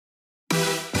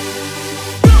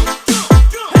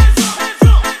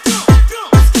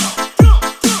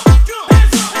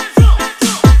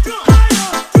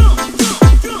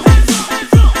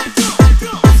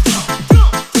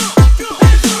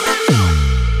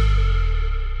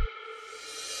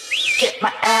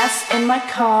ass in my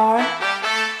car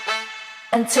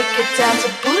and take it down to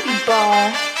Booty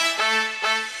Bar.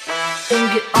 Then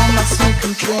get on my smoke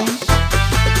and drink,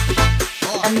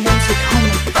 and then take home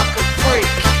and fuck a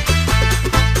freak.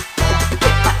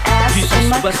 Get my ass This in is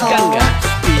my Bassgangga, car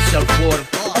special for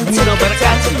and take it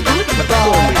down to Booty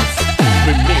Bar.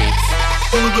 Remix.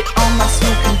 Then get on my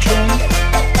smoke and drink,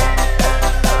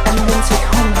 and then take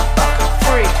home and fuck a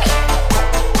freak.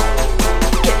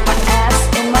 Get my ass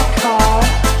in my car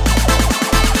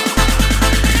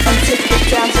and take it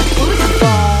down to Booty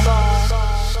Bar.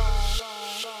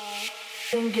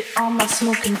 Then get on my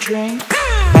smoke and drink.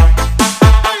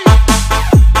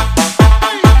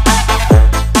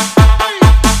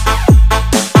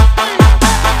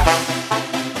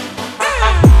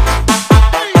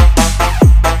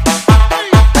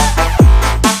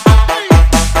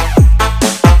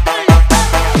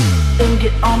 Then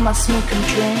get on my smoke and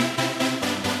drink.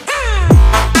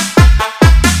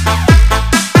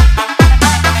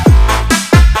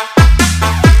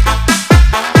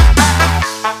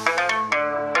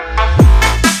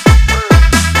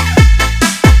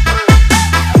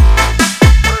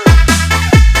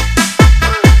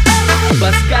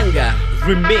 Bassgangga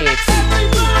Remix.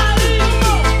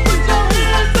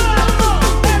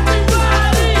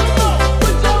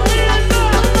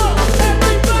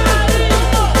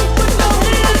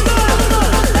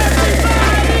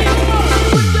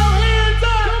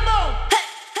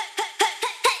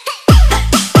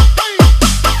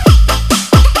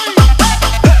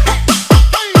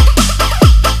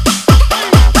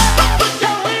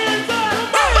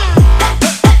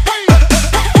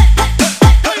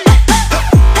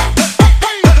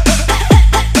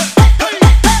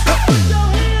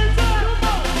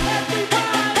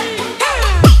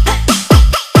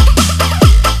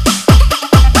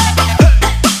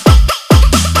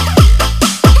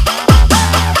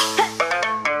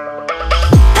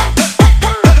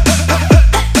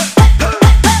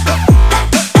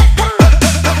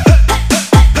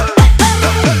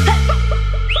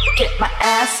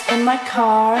 In my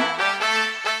car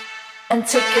and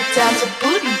take it down to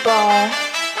Booty Bar.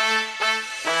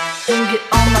 Then get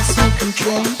on my smoke and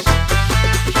drink,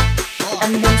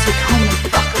 and then take home and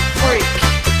fuck a freak.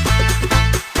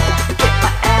 Get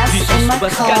my ass This in is my car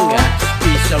Bassgangga,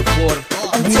 special for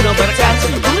and take it down to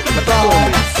Booty Bar.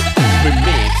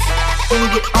 Remix. Then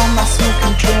get on my smoke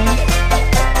and drink,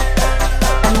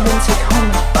 and then take home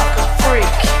and fuck a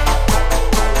freak.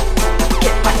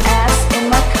 Get my ass in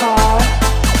my car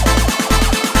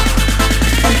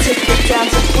and take it down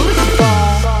to Booty Bar.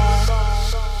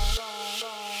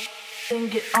 Then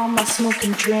get on my smoke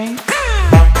and drink.